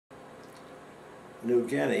New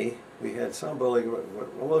Guinea, we had somebody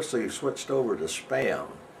mostly switched over to Spam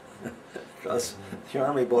because the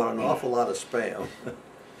Army bought an awful lot of Spam.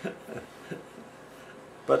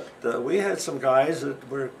 But we had some guys that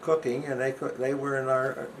were cooking, and they were in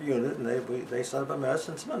our unit, and they set up a mess,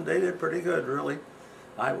 and they did pretty good, really.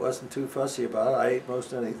 I wasn't too fussy about it. I ate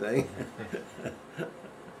most anything.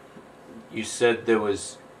 You said there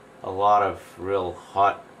was a lot of real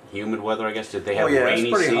hot, humid weather, I guess. Did they have oh yeah, rainy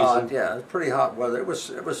it's pretty season? hot. Yeah, it's pretty hot weather. It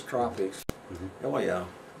was tropics. Mm-hmm. Oh yeah,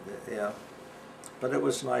 yeah. But it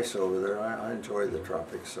was nice over there. I enjoyed the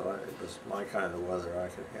tropics, so it was my kind of weather. I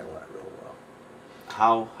could handle that real well.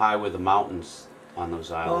 How high were the mountains on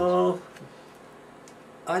those islands? Oh,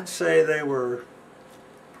 I'd say they were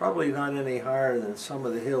probably not any higher than some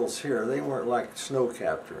of the hills here. They weren't like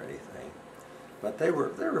snow-capped or anything, but they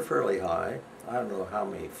were fairly high. I don't know how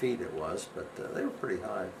many feet it was, but they were pretty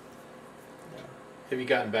high. Yeah. Have you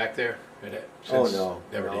gotten back there? Oh no,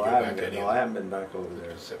 Never no, did you I go haven't, back no, I haven't been back over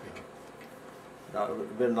there. Pacific. No, it would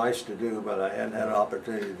have been nice to do, but I hadn't had an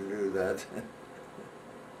opportunity to do that.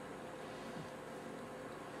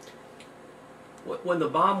 When the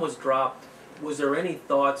bomb was dropped, was there any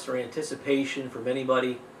thoughts or anticipation from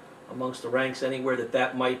anybody amongst the ranks anywhere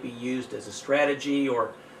that might be used as a strategy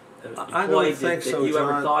or I don't think so, that you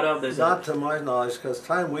ever thought of? Not to my knowledge, because the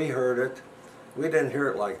time we heard it, we didn't hear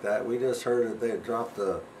it like that. We just heard that they had dropped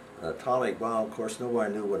an atomic bomb. Of course,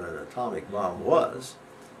 nobody knew what an atomic bomb was,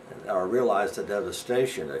 or realized the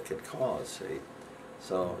devastation it could cause. See,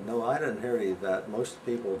 so no, I didn't hear any of that. Most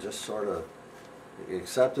people just sort of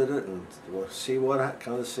accepted it and see what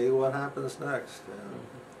happens next. Yeah.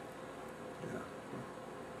 Yeah.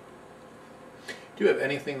 Do you have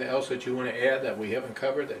anything else that you want to add that we haven't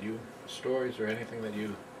covered? Stories or anything that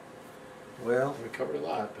you? Well, we covered a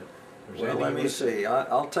lot, but. Well, let me see.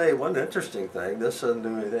 I'll tell you one interesting thing. This doesn't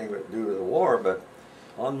do anything to do with the war, but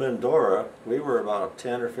on Mindoro, we were about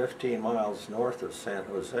 10 or 15 miles north of San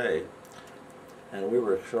Jose, and we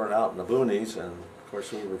were sort of out in the boonies, and of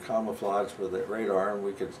course we were camouflaged with the radar, and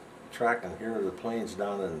we could track and hear the planes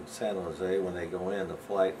down in San Jose when they go in to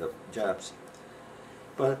flight the jets.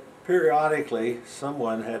 But periodically,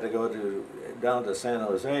 someone had to go down to San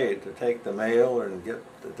Jose to take the mail and get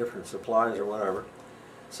the different supplies or whatever.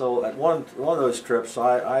 So at one of those trips,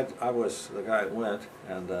 I was the guy that went,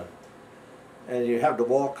 and you had to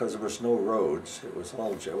walk because there was no roads. It was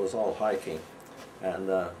all hiking, and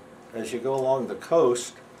as you go along the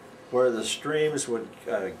coast, where the streams would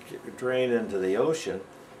drain into the ocean,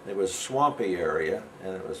 it was a swampy area,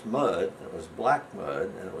 and it was mud. It was black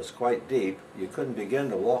mud, and it was quite deep. You couldn't begin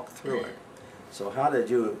to walk through it. So how did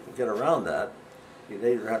you get around that? You'd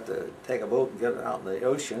either have to take a boat and get out in the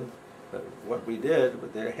ocean. But what we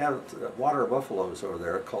did, they have water buffaloes over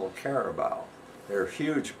there called carabao. They're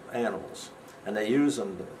huge animals, and they use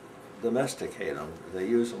them to domesticate them. They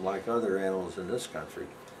use them like other animals in this country.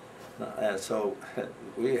 And so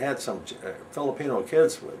we had some Filipino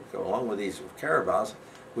kids would go along with these carabaos.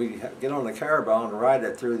 We'd get on the carabao and ride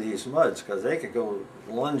it through these muds because they could go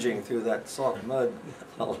lunging through that soft mud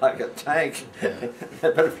like a tank.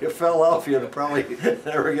 But if you fell off, you'd probably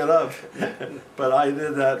never get up. But I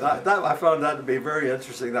did that. I found that to be very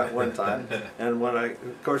interesting that one time. And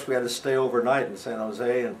of course, we had to stay overnight in San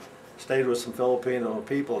Jose and stayed with some Filipino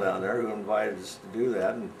people down there who invited us to do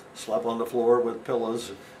that and slept on the floor with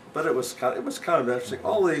pillows. But it was kind of interesting.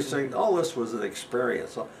 All these things, all this was an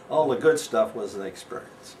experience. All the good stuff was an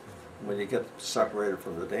experience. When you get separated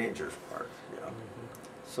from the dangerous part, you know.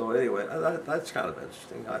 So anyway, that's kind of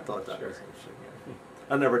interesting. I thought that was interesting. Yeah.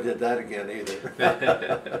 I never did that again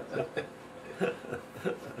either.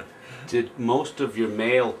 Did most of your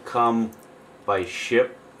mail come by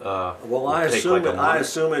ship? Well, I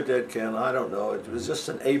assume it did, Ken. I don't know. It was just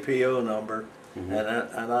an APO number. Mm-hmm.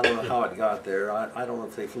 and I don't know how it got there. I don't know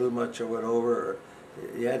if they flew much of it over, or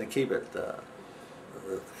you had to keep it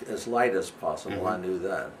as light as possible. Mm-hmm. I knew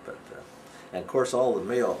that, but and of course all the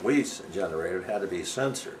mail we generated had to be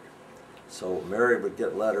censored. So Mary would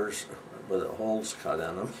get letters with holes cut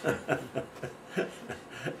in them.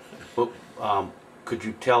 Well, could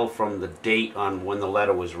you tell from the date on when the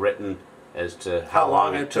letter was written as to how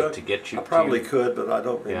long it took to get you? I probably could, but I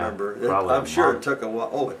don't remember. Yeah, I'm sure it took a while.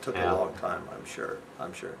 Oh, it took a long time. I'm sure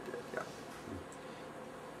it did. Yeah.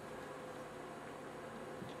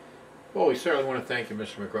 Well, we certainly want to thank you,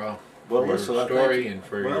 Mr. McGraw, for your story and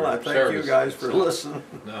for your service. Well, I thank you guys for listening.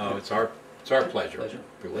 No, it's our pleasure.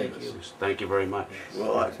 Thank you. Thank you very much.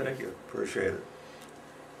 Well, I thank you. Appreciate it.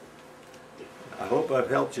 I hope I've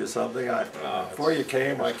helped you something. Before you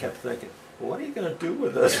came, I kept thinking, what are you going to do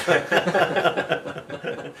with this? But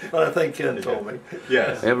I think Ken told me.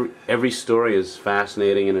 Yes, Every story is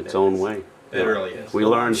fascinating in its own way. it really is. We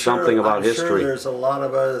learn something about I'm history. sure there's a lot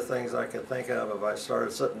of other things I could think of if I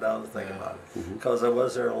started sitting down to think about it. Because I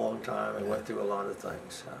was there a long time and went through a lot of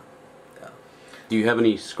things. Do you have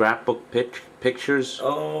any scrapbook pictures?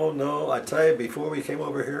 Oh no, I tell you, before we came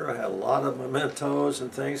over here I had a lot of mementos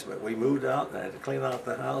and things, but we moved out and I had to clean out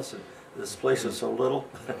the house, and this place is so little,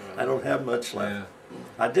 I don't have much left. Yeah.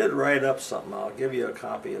 I did write up something, I'll give you a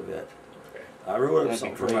copy of it. I wrote up That'd be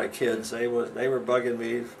something for great. my kids. They were bugging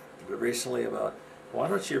me recently about, why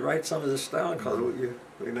don't you write some of this down, because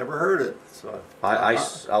we never heard it. So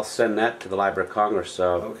I'll send that to the Library of Congress.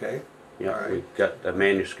 okay. Yeah, All right. we've got a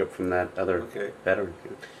manuscript from that other Okay. veteran.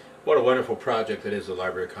 What a wonderful project it is, the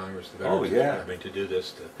Library of Congress, the Oh, Veterans. yeah. I mean, to do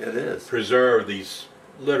this, to It is. preserve these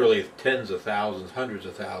literally tens of thousands, hundreds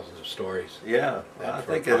of thousands of stories. Yeah, Yeah, I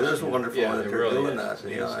for think it is approximately- wonderful yeah, that it they're really doing is. that.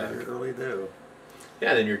 It Yeah, is, I really do.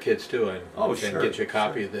 Yeah, then your kids too, and Oh, and sure, get you a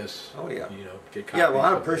copy sure. of this. Oh, yeah. You know, get copies. Yeah, well,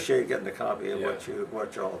 I of it. appreciate getting a copy of Yeah.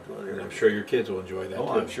 what y'all doing here. And I'm sure your kids will enjoy that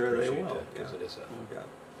Oh, too. I'm sure they will, Because yeah. it is Yeah.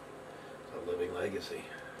 a living legacy.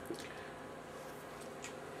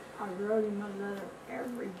 I wrote him a letter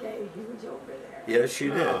every day he was over there. Yes, she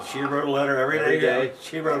did. She wrote a letter every Every day. day?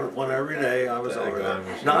 She wrote one every day. I was over there.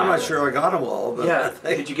 Daggone. No, I'm not sure I got them all, but I Yeah,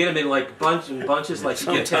 think did you get them in like bunches, like you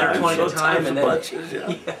get 10 or 20 at a time, sometimes and then bunches, yeah.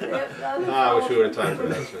 The other I wish we would have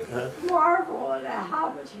fellow time for that. Marvel and a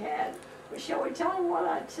Hobbit had. Well, shall we tell him what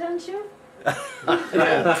I sent you? I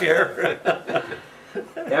don't care.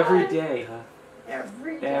 every day, huh?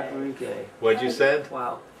 Every day. Every day. What'd you send?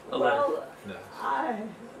 Wow, a letter. Well, No.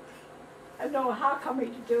 I know how come he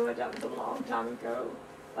could do it. That was a long time ago.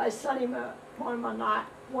 I sent him one of my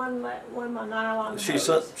nylon. She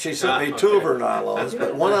sent me 2 of her nylons,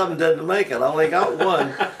 but one of them didn't make it. I only got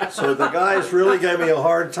one, so the guys really gave me a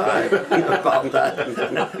hard time about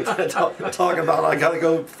that. Talking about I got to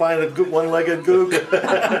go find a one-legged gook.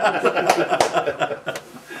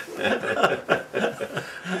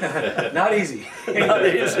 Not easy. Not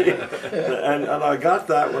easy. And I got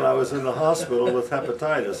that when I was in the hospital with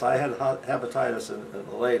hepatitis. I had hepatitis in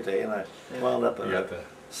the late day, and I wound up in You a got that.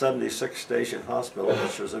 76 station hospital,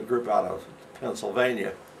 which was a group out of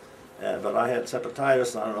Pennsylvania. But I had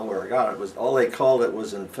hepatitis, and I don't know where I got it. It was all they called it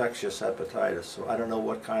was infectious hepatitis. So I don't know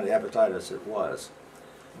what kind of hepatitis it was,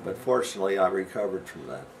 but fortunately I recovered from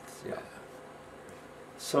that. Yeah.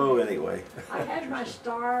 So anyway, I had my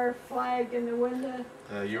star flag in the window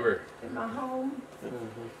You were in my home.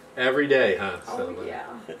 every day, huh? Oh, yeah.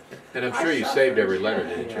 And I'm sure you saved every letter,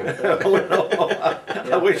 didn't you? oh, no,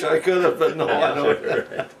 I wish I could have, but no, I don't.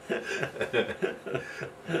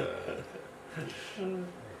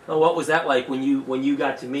 Oh, what was that like when you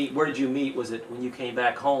got to meet? Where did you meet? Was it when you came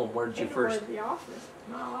back home? Where did you It first? was the office,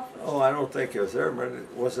 my office. Oh, I don't think it was there. But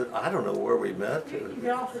was it? I don't know where we met. You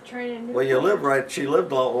get off the train in Well, you Newport. live right. She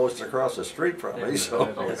lived almost across the street from me,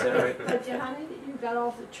 so. Oh, is that right? But honey, you got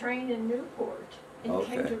off the train in Newport and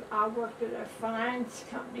came Okay. to, I worked at a finance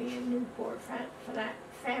company in Newport,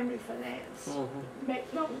 family finance, made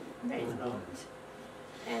loans.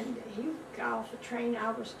 And he got off the train,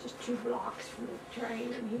 I was just 2 blocks from the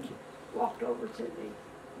train, and he walked over to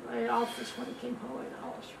my office when he came home, and I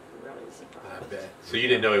was really I surprised. bet. So you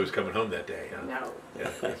didn't know he was coming home that day, huh? No,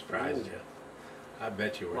 Yeah, that surprised you. I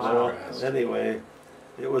bet you were Well, surprised. anyway,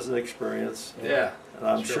 it was an experience. Yeah. And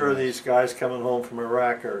I'm Sure sure was. these guys coming home from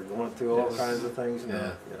Iraq are going through all Yes. kinds of things now.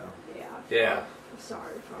 Yeah. You know. yeah. Yeah. I'm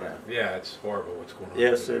sorry for Yeah. it. Yeah, it's horrible what's going on.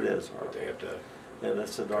 Yes, over it there. is But they horrible. have to. And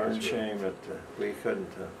it's a darn That's shame that we couldn't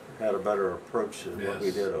had a better approach than what we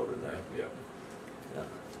Yes. did over there. Yeah. Yeah.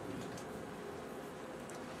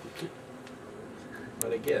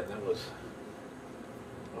 But again, that was.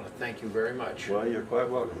 I want to thank you very much. Well, you're quite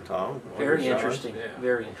welcome, Tom. Very John. interesting. Yeah.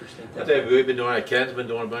 Very interesting. I tell you, we've been doing it. Ken's been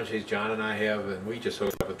doing a bunch of these. John and I have, and we just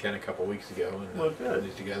hooked up with Ken a couple weeks ago. And Well, put good.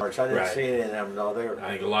 these together. March, I didn't Right. see any of them. No, they were.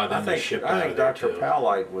 I think a lot of them they shipped out I think of there Dr. too.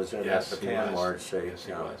 Powlite was in Yes, that he Pecan was. March thing. Yes,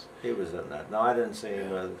 he Yeah. was. He was in that. No, I didn't see him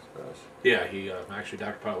Yeah. with us. Yeah, he actually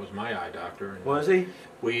Dr. Pot was my eye doctor. And Was he?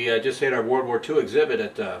 we just had our World War II exhibit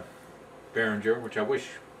at Behringer, which I wish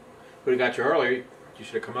would have got you earlier. You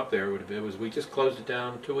should have come up there. It was we just closed it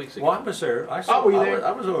down 2 weeks ago. Well, I was there. I saw. Oh, were you there? I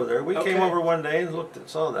was over there. We came Okay. over one day and looked and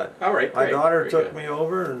saw that. All right, My great. daughter Very took good. me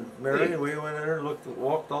over, and Mary, Neat. and we went in there and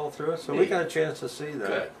walked all through it. So we Neat. got a chance to see that.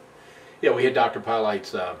 Good. Yeah, we had Dr.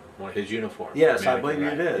 Powlite's one of his uniforms. Yes, I mannequin, believe you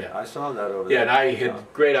right, did. Yeah. I saw that over Yeah, there. and I had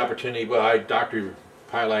great opportunity. Well, Dr.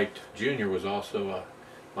 Powlite Jr. was also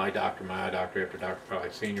my doctor, my eye doctor after Dr.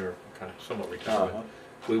 Powlite Sr. kind of somewhat retired. Uh-huh.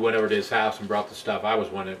 We went over to his house and brought the stuff. I was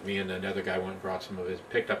one of me and another guy went and brought some of his,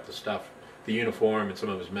 picked up the stuff the uniform and some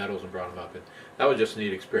of his medals and brought them up. And that was just a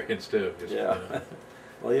neat experience too. Just, Yeah.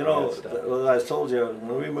 Well, you know, as I told you,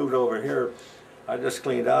 when we moved over here, I just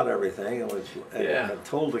cleaned out everything and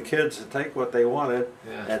told the kids to take what they wanted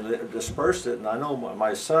and dispersed it. And I know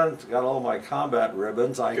my son got all my combat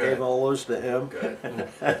ribbons. I gave all those to him. Good.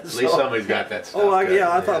 At least somebody's got that stuff. Oh,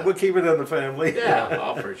 I thought we'll keep it in the family. Yeah,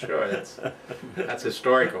 oh, for sure. That's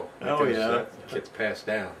historical. Oh, yeah. That gets passed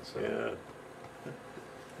down. So. Yeah.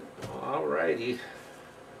 All righty.